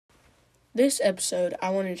This episode, I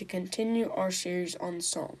wanted to continue our series on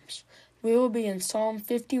Psalms. We will be in Psalm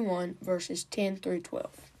 51, verses 10 through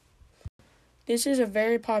 12. This is a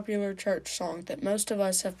very popular church song that most of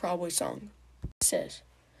us have probably sung. It says,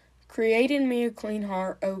 "Create in me a clean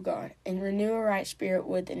heart, O God, and renew a right spirit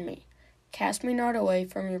within me. Cast me not away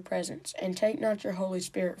from your presence, and take not your Holy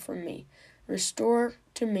Spirit from me. Restore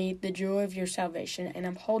to me the joy of your salvation, and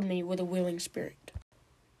uphold me with a willing spirit."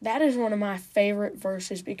 That is one of my favorite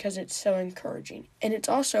verses because it's so encouraging, and it's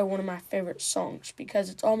also one of my favorite songs because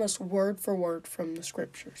it's almost word for word from the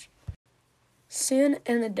scriptures. Sin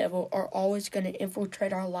and the devil are always going to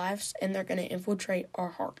infiltrate our lives, and they're going to infiltrate our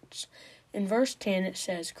hearts. In verse 10 it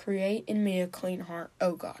says, "Create in me a clean heart,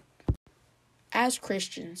 O God." As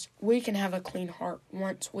Christians, we can have a clean heart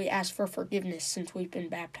once we ask for forgiveness since we've been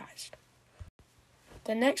baptized.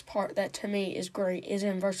 The next part that to me is great is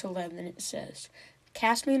in verse 11. It says,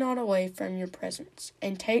 "Cast me not away from your presence,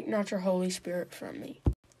 and take not your Holy Spirit from me."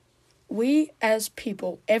 We as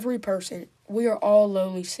people, every person, we are all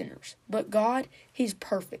lowly sinners. But God, He's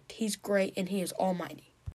perfect, He's great, and He is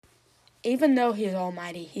almighty. Even though He is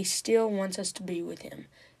almighty, He still wants us to be with Him.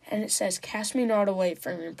 And it says, "Cast me not away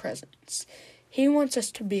from your presence." He wants us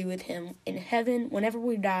to be with Him in heaven. Whenever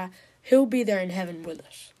we die, He'll be there in heaven with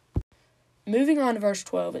us. Moving on to verse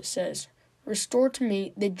 12, it says, "Restore to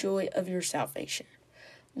me the joy of your salvation."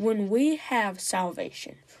 When we have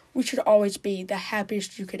salvation, we should always be the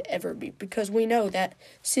happiest you could ever be, because we know that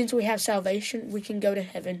since we have salvation, we can go to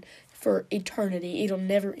heaven for eternity. It'll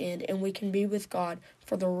never end, and we can be with God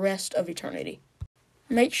for the rest of eternity.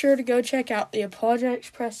 Make sure to go check out the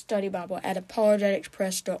Apologetics Press Study Bible at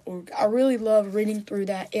apologeticspress.org. I really love reading through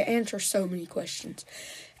that. It answers so many questions.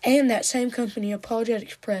 And that same company,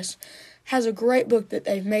 Apologetics Press, has a great book that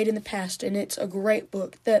they've made in the past, and it's a great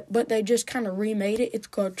book, but they just kind of remade it. It's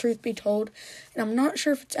called Truth Be Told, and I'm not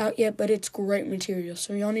sure if it's out yet, but it's great material,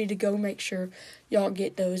 so y'all need to go make sure y'all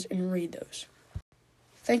get those and read those.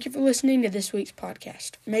 Thank you for listening to this week's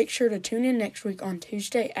podcast. Make sure to tune in next week on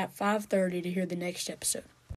Tuesday at 5:30 to hear the next episode.